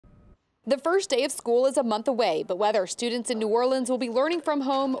The first day of school is a month away, but whether students in New Orleans will be learning from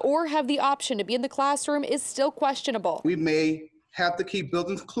home or have the option to be in the classroom is still questionable. We may have to keep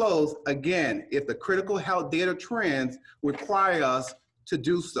buildings closed again if the critical health data trends require us to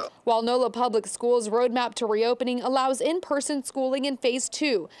do so. While NOLA Public Schools' roadmap to reopening allows in-person schooling in Phase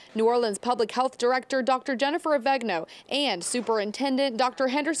 2, New Orleans Public Health Director Dr. Jennifer Avegno and Superintendent Dr.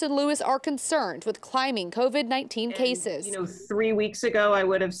 Henderson Lewis are concerned with climbing COVID-19 cases. 3 weeks ago, I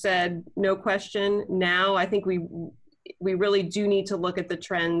would have said no question. Now, I think we really do need to look at the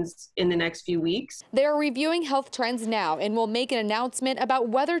trends in the next few weeks. They are reviewing health trends now and will make an announcement about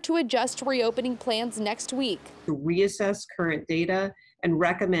whether to adjust reopening plans next week. To reassess current data and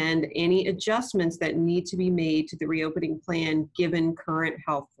recommend any adjustments that need to be made to the reopening plan given current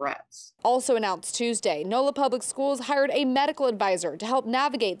health threats. Also announced Tuesday, NOLA Public Schools hired a medical advisor to help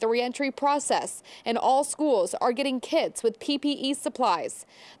navigate the reentry process, and all schools are getting kits with PPE supplies.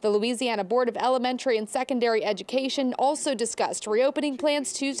 The Louisiana Board of Elementary and Secondary Education also discussed reopening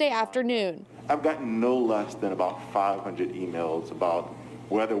plans Tuesday afternoon. I've gotten no less than about 500 emails about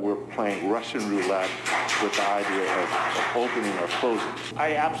whether we're playing Russian roulette with the idea of opening or closing.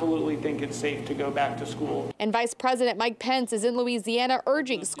 I absolutely think it's safe to go back to school. And Vice President Mike Pence is in Louisiana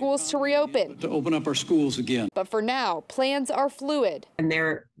urging schools to reopen. To open up our schools again. But for now, plans are fluid. And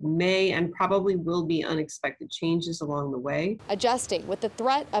there may and probably will be unexpected changes along the way. Adjusting with the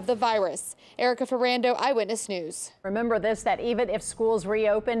threat of the virus. Erica Ferrando, Eyewitness News. Remember this, that even if schools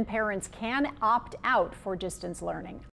reopen, parents can opt out for distance learning.